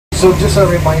So just a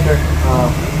reminder,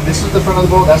 this is the front of the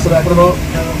boat, that's the back of the boat.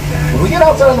 When we get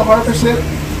outside of the harbor slip,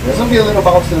 there's going to be a little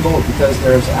bounce to the boat because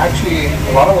there's actually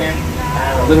a lot of wind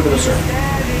and a little bit of surf.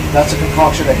 That's a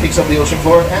concoction that kicks up the ocean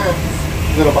floor and a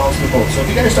little bounce to the boat. So if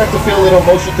you guys start to feel a little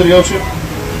motion to the ocean,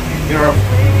 we'll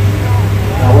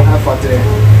have fun today.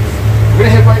 We're going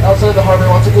to head right outside of the harbor.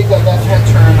 Once you take that left-hand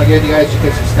turn, again, you guys, you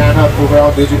can stand up, move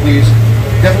around, do you please.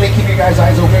 Definitely keep your guys'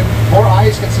 eyes open. More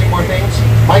eyes can see more things.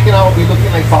 Mike and I will be looking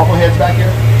like bobbleheads back here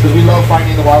because we love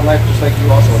finding the wildlife just like you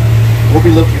also. We'll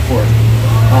be looking for it.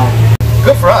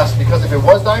 Good for us because if it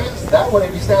was diamonds, that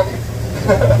wouldn't be standing.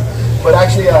 But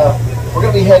actually, we're going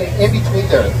to be heading in between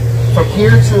there. From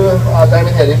here to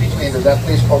Diamond Head, in between, there's that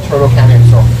place called Turtle Canyon.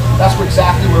 So that's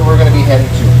exactly where we're going to be heading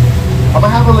to. I'm going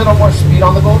to have a little more speed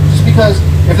on the boat just because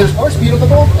if there's more speed on the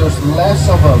boat, there's less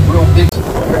of a real big...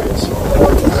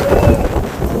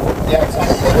 Yeah,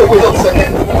 exactly. Wait a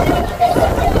second. We're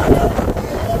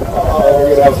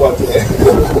going to have fun today.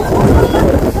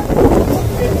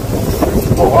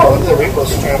 Oh wow, look at the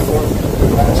rainbows transform.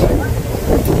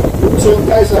 So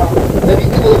guys, let me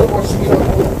get a little more speed on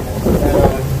the boat.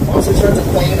 And once it starts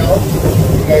playing out,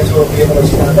 you guys will be able to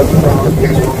stand up and around.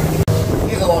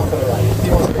 He's along for the ride. He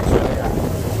wants to make sure they have.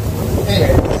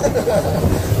 Anyway,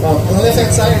 on the left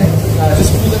hand side,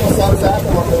 just a little fun fact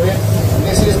along the way. You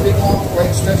guys see this big long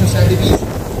right stretch of sandy beach?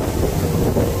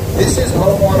 This is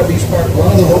Honolulu Beach Park. A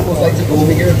lot of the locals like to go over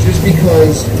here just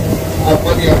because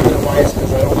maybe I'm a bit biased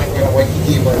because I don't like going to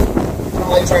Waikiki, but I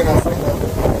don't like trying to find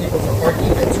people from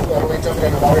parking and too. I don't like jumping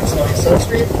in the water and smelling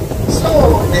sunscreen.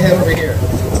 So they head over here.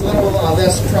 It's a little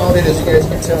less crowded as you guys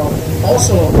can tell.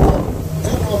 Also,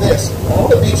 do know this. All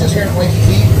the beaches here in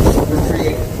Waikiki were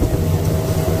created.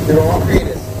 They were all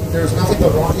created. There's nothing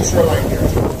but rocky shoreline here.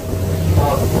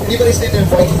 Anybody staying in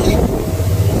Waikiki?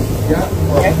 Yeah?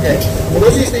 Okay. For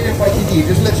those of you staying in Waikiki,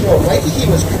 just to let you know, Waikiki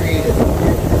was created.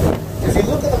 If you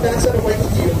look at the backside of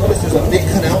Waikiki, you'll notice there's a big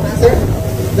canal back there.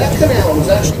 That canal was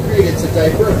actually created to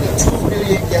divert the 2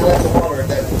 billion gallons of water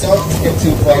that dumped into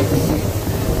Waikiki.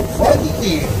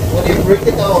 Waikiki, when you break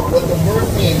it down, what the word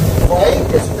means, Wai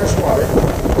is fresh water,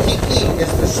 Kiki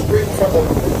is the spring from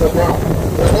the ground.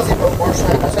 There's nothing but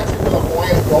marshland. That's actually where the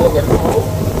Hawaiians grow all of their coral,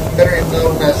 better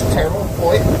known as taro,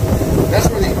 koi. That's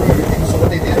where they grew everything. So what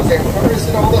they did is they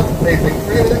harvested all they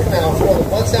created a canal, threw all the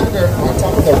mud sand dirt on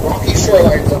top of the rocky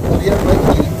shorelines of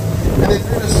Waikiki, and they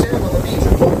threw the sand on the beach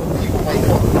and hoped people might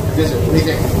come to visit. What do you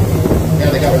think?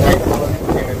 Yeah, they got a night and a lot of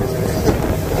people came and visited.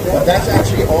 But that's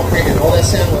actually all created. All that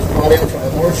sand was brought in from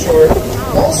the North Shore.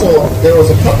 Also, there was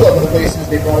a couple of other places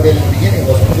they brought in the beginning.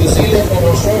 Was New Zealand and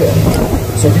Australia.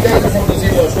 So if you guys are from New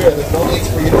Zealand or Australia, there's no need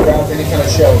for you to grab any kind of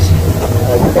shells.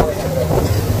 You're probably having that.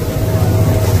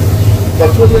 But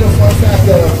to a little fun fact,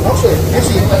 actually, if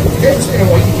you guys are staying in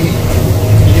Waikiki,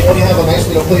 and you only have a nice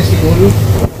little place to go to,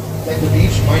 like the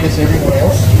beach, minus everyone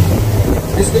else,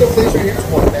 this little place right here is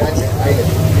called Magic Island.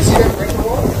 You see that breaker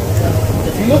wall?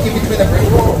 If you look in between that breaker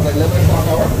wall at 11 o'clock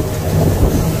hour,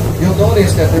 you'll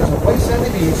notice that there's a white sandy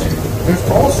beach. There's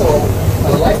also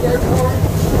a lifeguard tower.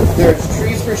 There's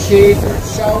trees for shade. There's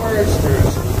showers.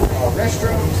 There's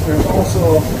restrooms. There's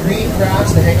also green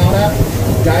grass to hang out at.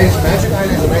 Guys, Magic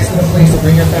Island is a nice little place to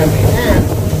bring your family. And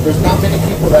there's not many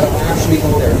people that actually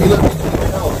go there. If you look between the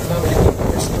house, there's not many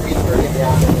people. It's 3:30 in the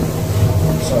afternoon.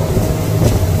 So,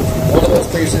 one of those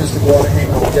places to go out and hang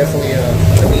out. Definitely a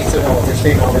need to know if you're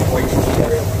staying out in the Waikiki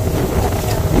area.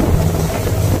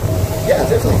 Yeah,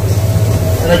 definitely.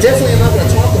 And I definitely am not going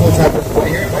to talk the whole time because you're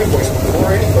hearing my voice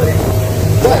before anybody.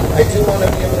 But I do want to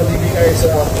be able to leave you guys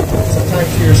some time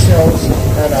to yourselves.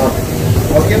 And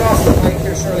I'll get off the mic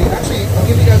here shortly. Actually, I'll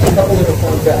give you guys a couple little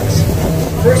fun facts.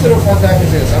 First little fun fact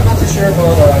is this. I'm not too sure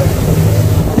about...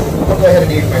 I'll go ahead and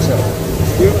name myself.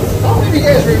 How many of you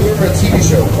guys remember a TV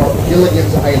show called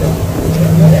Gilligan's Island?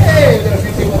 Hey, we got a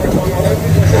few people that are talking about that.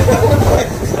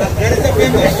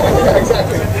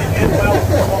 Exactly.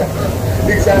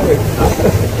 Exactly.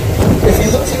 If you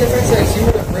look to your friends and see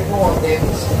where the break wall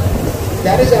ends,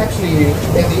 that is actually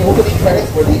in the opening credits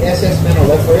where the SS men are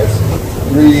left for us.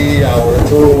 3-hour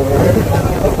tour.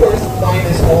 Of course,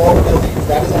 minus all the buildings.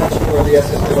 That is actually where the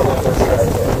SS men are left for us.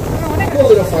 A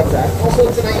little fun fact. Also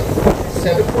tonight,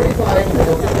 7:45, the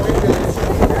Hilton Hawaiian Village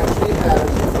actually has a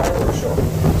fireworks show.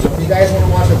 So if you guys want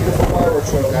to watch a beautiful fireworks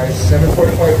show, guys,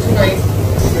 7:45 tonight,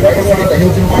 right in front of the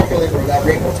Hilton Hawaiian Village where that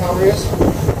rainbow tower is.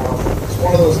 It's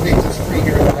one of those things that's free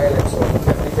here in the island, so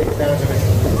definitely take advantage of it.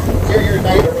 Here your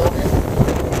night around it,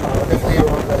 definitely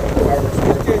around the fireworks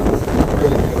show.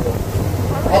 Really beautiful.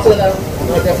 After that, I'm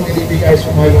going to definitely leave you guys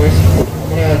for my voice.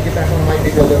 I'm going to get back on the mic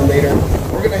maybe a little later.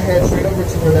 We're going to head straight over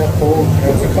to where that boat,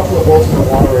 there's a couple of boats in the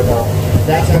water right now.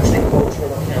 That's actually called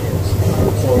Turtle Canyon.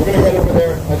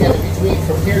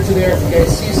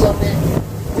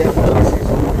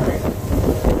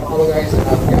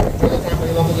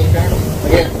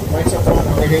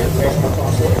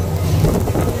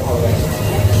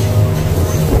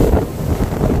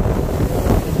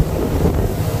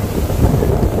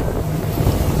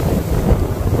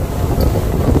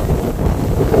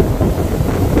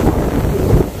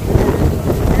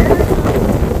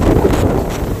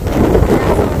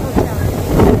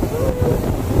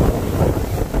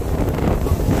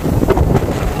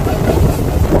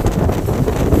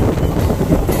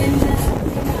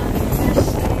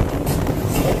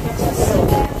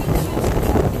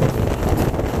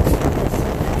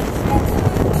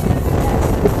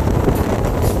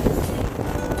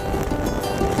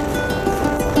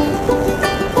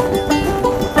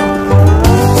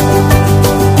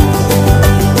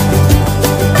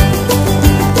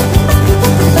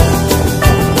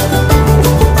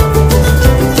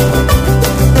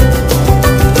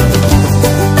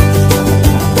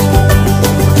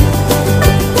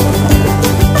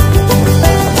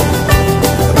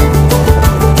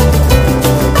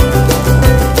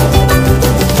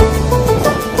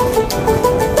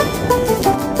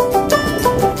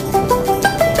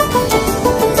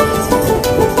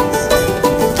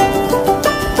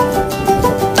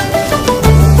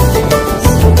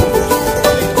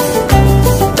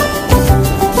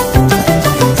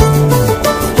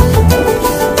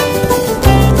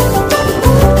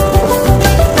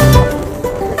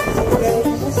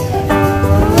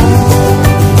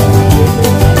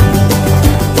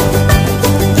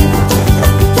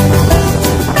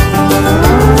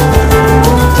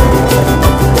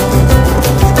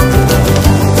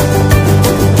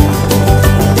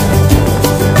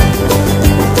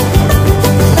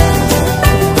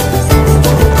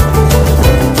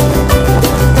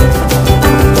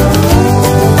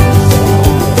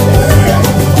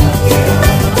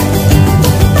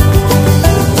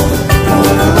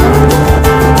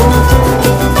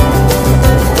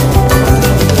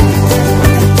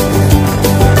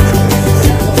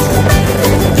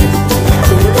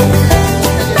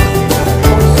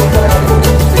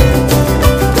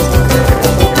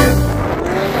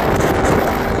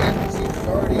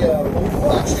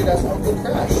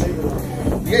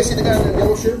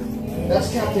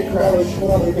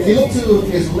 look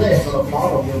his legs on the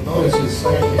bottom, you'll notice his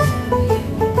slightly.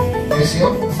 You see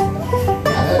him?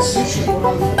 Yeah, that's sushi.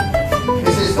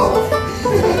 This is not.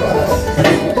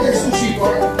 There's sushi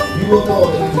part. You will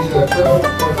know that it's either a turtle or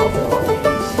a dolphin.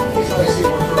 He's not see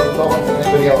more turtle dolphin than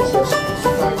anybody else. Sushi!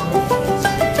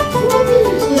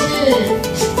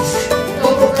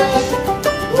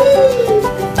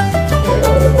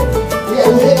 Yeah,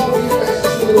 we'll hang out with you guys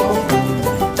just a little while.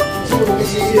 See what we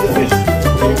can see.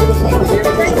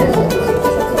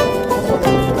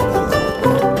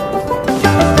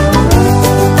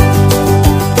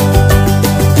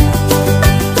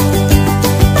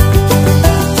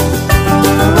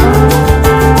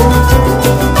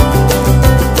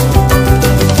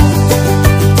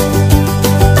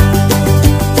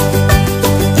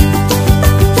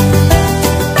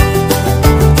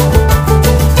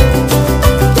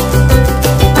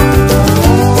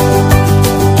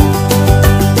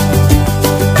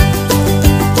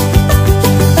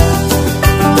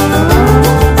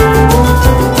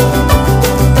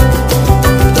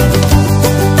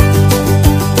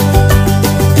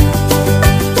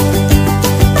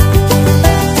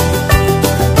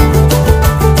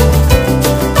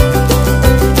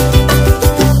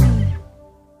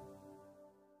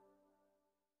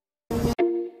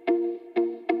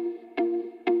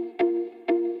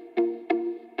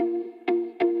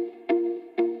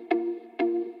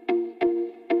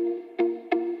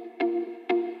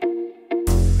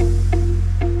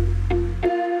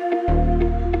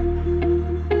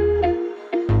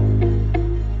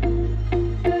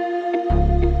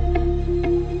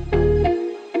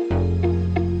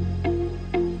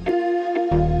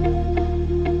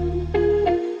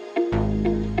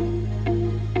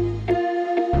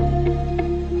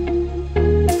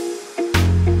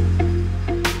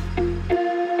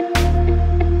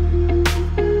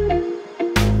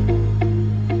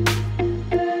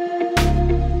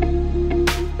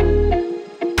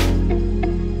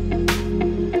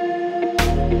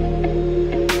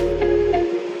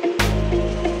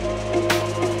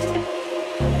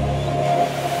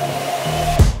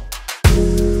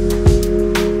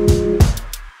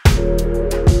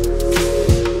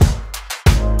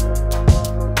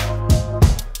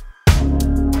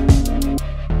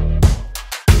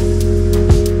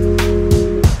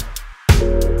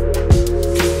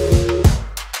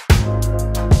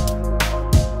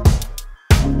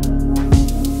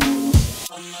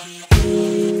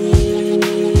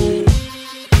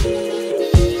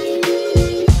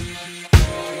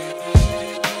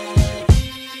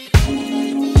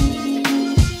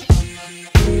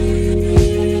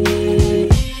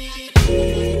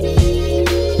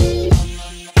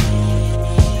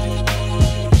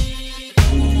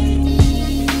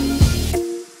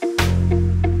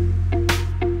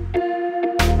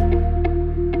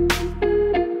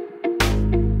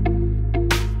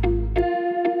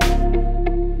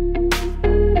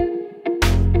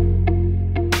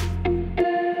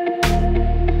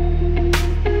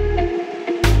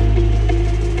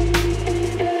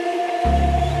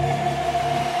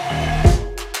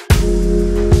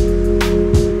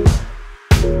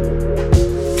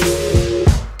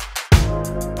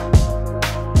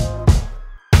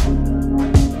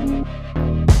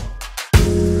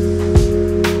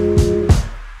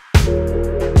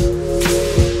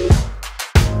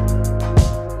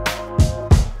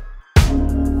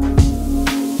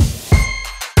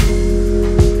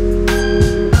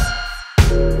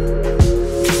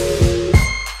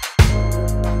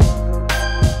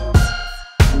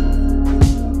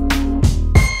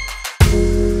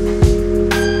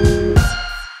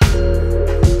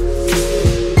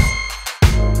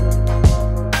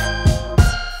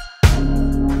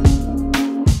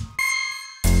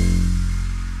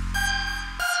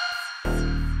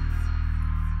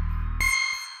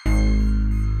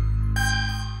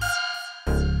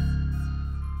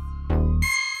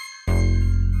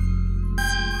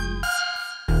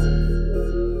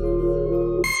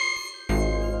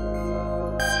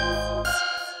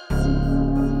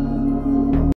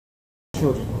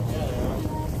 children.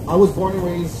 I was born and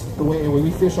raised the way, and when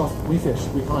we fish,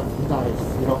 we hunt, we dive.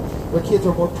 You know, the kids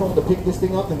are more prone to pick this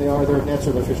thing up than they are their nets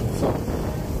or their fishing. So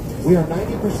we are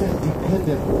 90%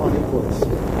 dependent on imports.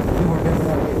 We were never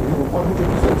that way. We were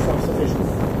 100% self-sufficient.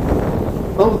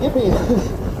 Well, give me,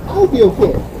 I would be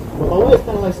okay. But my wife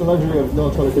kind of likes the luxury of no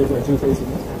toilet paper and toothpaste.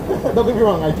 Don't get me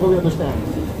wrong, I totally understand.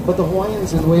 But the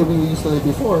Hawaiians, and the way we used to live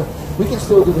before, we can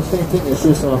still do the same thing. It's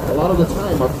just a lot of the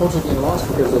time our culture is being lost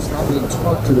because it's not being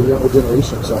taught to the younger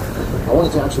generation. So I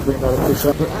wanted to actually bring that picture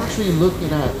up. We're actually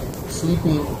looking at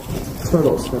sleeping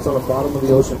turtles that's on the bottom of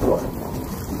the ocean floor.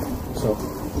 So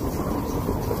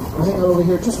I'll hang out over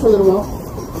here just for a little while,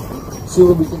 see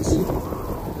what we can see.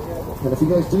 And if you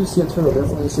guys do see a turtle,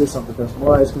 definitely say something, because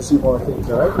more eyes can see more things,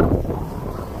 alright?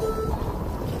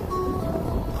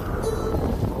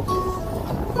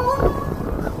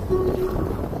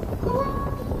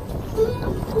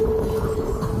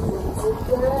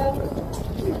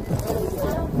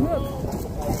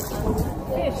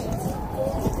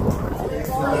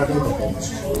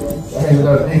 Hey, we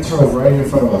got an big turtle right in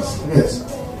front of us. Look at this.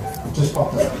 Just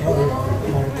popped up.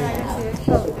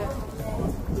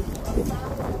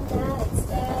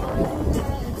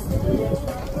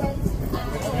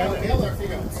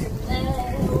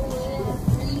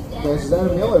 Guys, is that a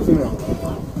male or a female?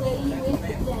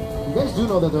 You guys do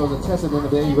know that there was a test at the end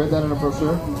of the day. You read that in a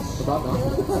brochure? About now.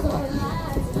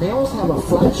 Males have a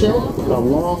flat shell and a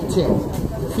long tail.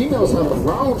 Females have a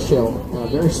round shell and a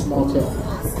very small tail.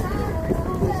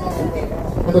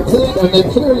 And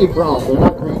they're clearly brown. They're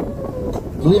not green.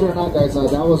 Believe it or not, guys,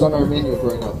 that was on our menu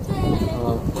growing up.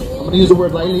 I'm going to use the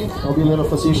word lightly. I'll be a little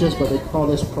facetious, but they call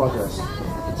this progress.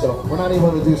 So we're not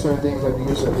able to do certain things like we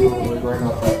used to do when we were growing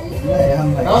up.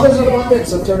 Now there's an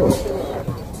abundance of turtles.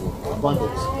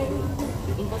 Abundance.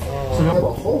 So you have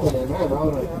a hole in it, man.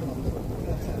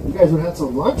 You guys would have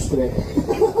some lunch today.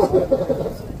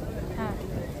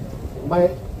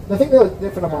 The thing that's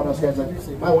different about us guys,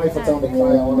 like my wife will tell me, Kyle,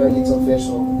 I want to eat some fish,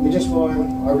 so we just go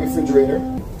in our refrigerator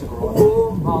to grow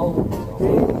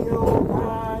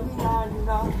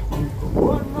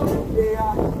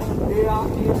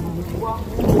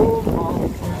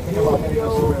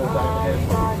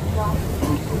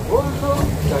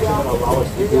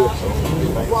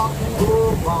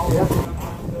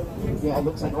Yeah, it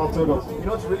looks like all turtles. You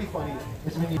know what's really funny?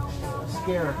 Is when you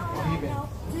scare a human.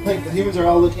 Like the humans are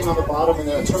all looking on the bottom and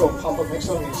then a turtle pop up next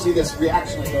to them and you see this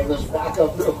reaction, like they'll just back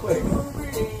up real quick.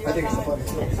 I think it's the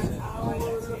funniest thing.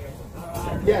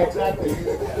 Yeah, exactly.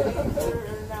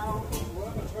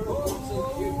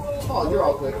 Oh, you're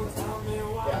all good.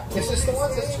 Yeah. It's just the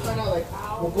ones that's kind of like,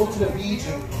 we'll go to the beach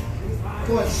and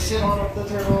go and sit on the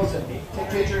turtles and take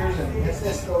pictures and it's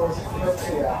this goes.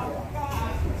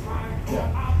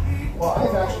 Yeah. Well,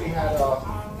 I've actually had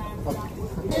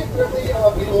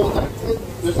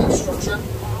there's that structure.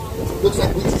 Looks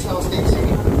like Bleacher's House State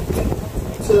City.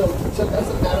 So that's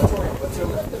a natatorium, but to the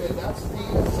left of it, that's the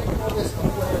second oldest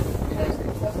aquarium in the United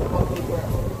States. That's the Honolulu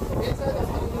Aquarium. Inside the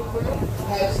Honolulu Aquarium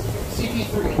has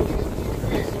CP3. I think it's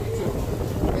CP3 and CP2.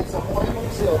 It's a Hawaiian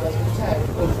seal that's been tagged.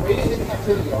 It was raised in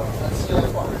captivity on it. That's still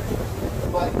aquarium.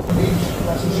 But the beach,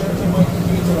 that's the Sheraton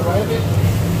Waikiki to the right of it,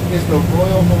 is the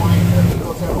Royal Hawaiian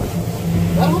Hotel.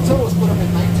 That hotel was put up in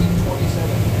 1927.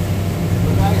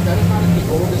 But guys, that is not the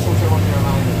oldest hotel on your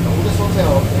island. The oldest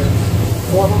hotel is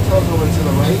 4 hotels over to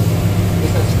the right.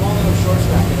 It's that small little short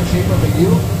stack in the shape of a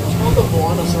U. It's called the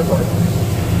Moana Circle.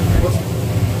 What's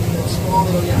that small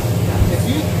little, yeah.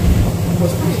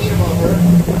 What's pretty neat about her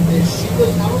is she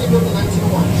was not only built in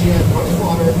 1901, she had running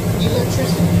water,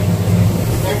 electricity.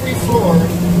 Every floor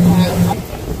had,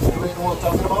 everybody know what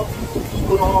I'm talking about?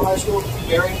 Honolulu High School,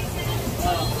 Barry.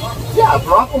 Yeah,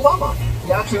 Barack Obama.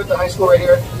 He actually went to high school right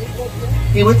here.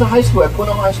 He went to high school at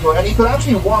Honolulu High School, and he could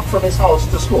actually walk from his house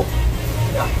to school.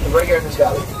 Yeah, right here in this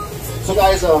valley. So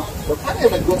guys, we're kind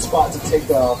of in a good spot to take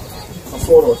a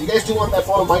photo. If you guys do want that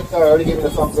photo, Mike already gave me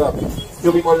the thumbs up.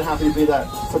 He'll be more than happy to be that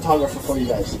photographer for you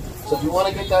guys. So if you want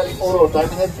to get that photo of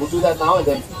Diamond Head, we'll do that now, and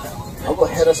then I'll go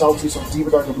head us out to some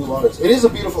deeper, darker blue waters. It is a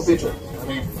beautiful picture. I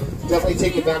mean, definitely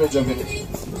take advantage of it.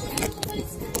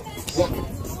 Yeah,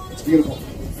 it's beautiful.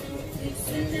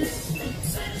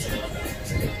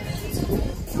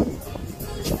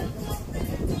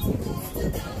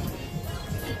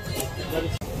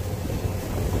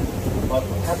 But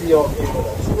happy you're okay with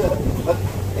us. But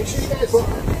make sure you guys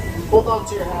hold on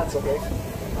to your hats, okay?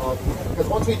 Because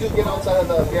once we do get outside of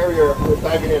the barrier with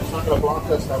diving in, it's not going to block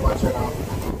us that much right now.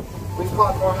 We've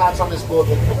caught more hats on this boat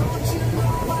than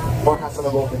more hats on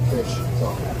the boat than fish. So.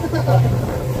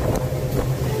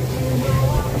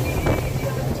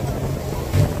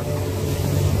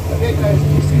 Okay, guys, if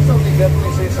you see something,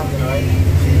 definitely say something, alright?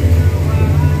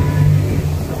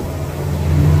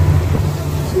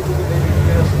 See if we can maybe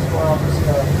get us as far off as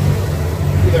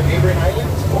either neighboring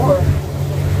islands or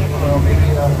maybe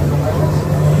islands.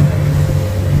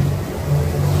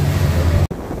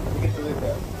 You get to live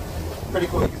there. Pretty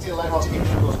cool. You can see the lighthouse keeps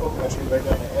those coconut trees right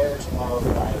down the edge of the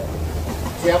island.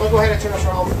 So yeah, I'm going to go ahead and turn us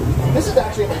around. This is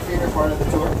actually my favorite part of the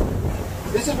tour.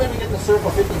 This is when we get to surf a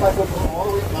 55-foot boat all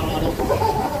the way. No.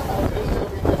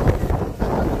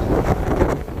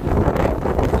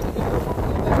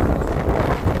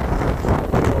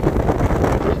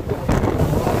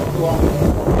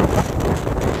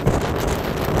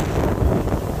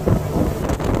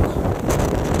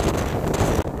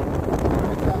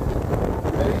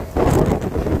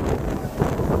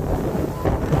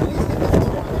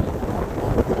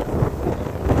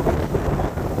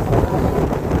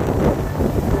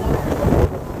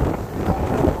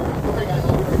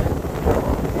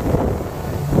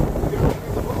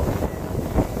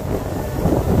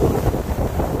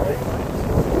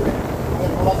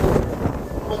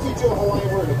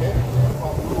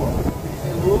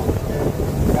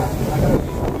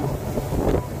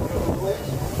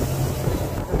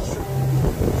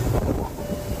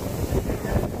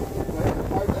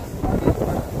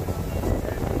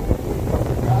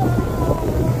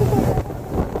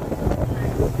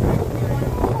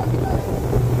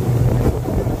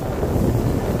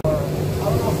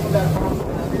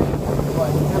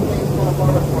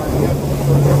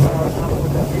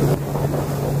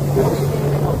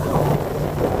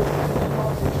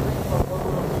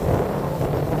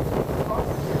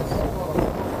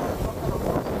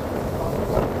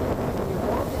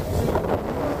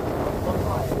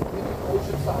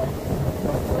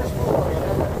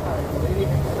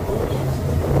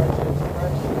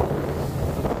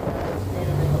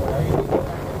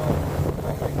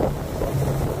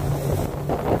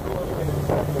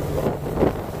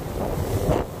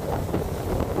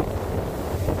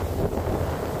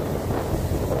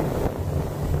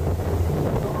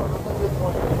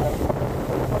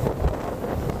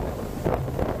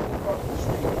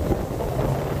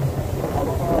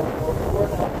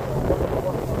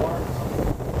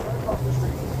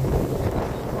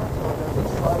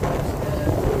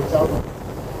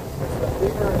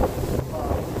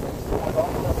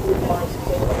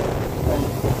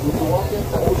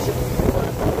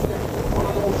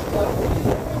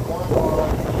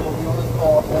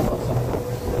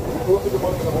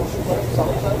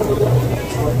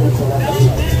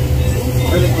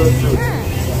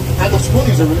 And the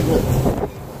smoothies are really good.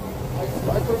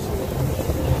 I personally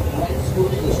like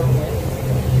smoothies a certain way.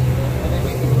 And they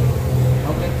make it.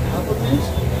 I'll make apple juice,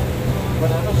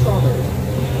 banana strawberry.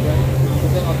 Right? But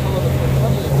then I'll come up with the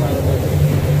honey inside of it.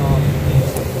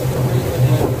 It's a really good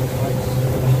blend with ice.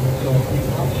 So,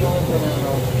 apple jelly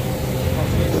banana,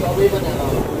 strawberry banana,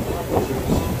 apple juice,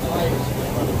 ice,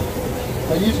 and honey.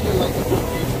 I usually like to put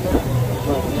dates in there,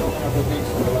 but they don't have the dates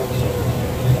in the light, so.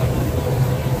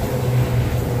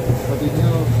 But they do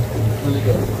really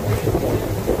good.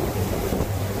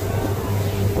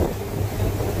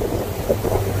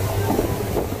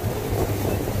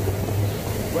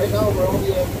 Right now we're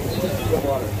only at 8 feet of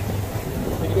water.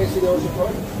 Can you guys see the ocean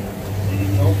floor?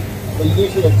 No? But you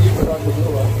need to look deeper down the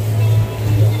blue, right?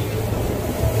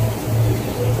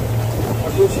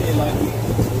 I'm pushing like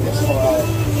this far out.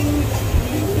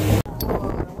 Oh,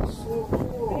 that was so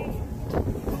cool.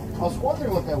 I was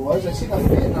wondering what that was. I seen that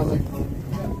fin and I was like,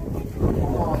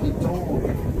 oh, he told.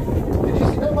 Did you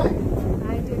see that, Mike?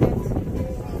 I didn't.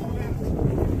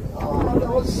 Oh,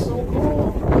 that was so cool.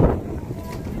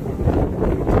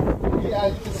 Yeah,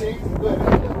 you can see. Good.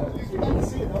 At least we got to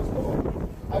see it. That was cool.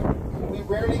 We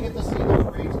rarely get to see those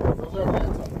rays. Those are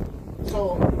manta. So,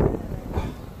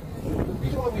 the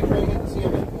reason why we rarely get to see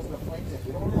them is because of the plankton.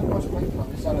 We don't have much plankton on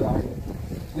this side of the island.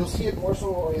 You'll see it more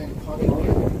so in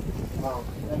Honolulu.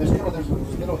 And there's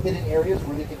little hidden areas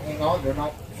where they can hang out. They're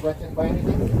not threatened by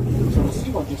anything. So to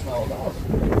see one just now, that was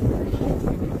pretty cool.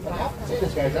 And I have to say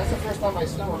this, guys, that's the first time I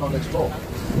seen one on this boat.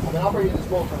 I've been operating this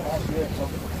boat for the last year and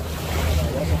something.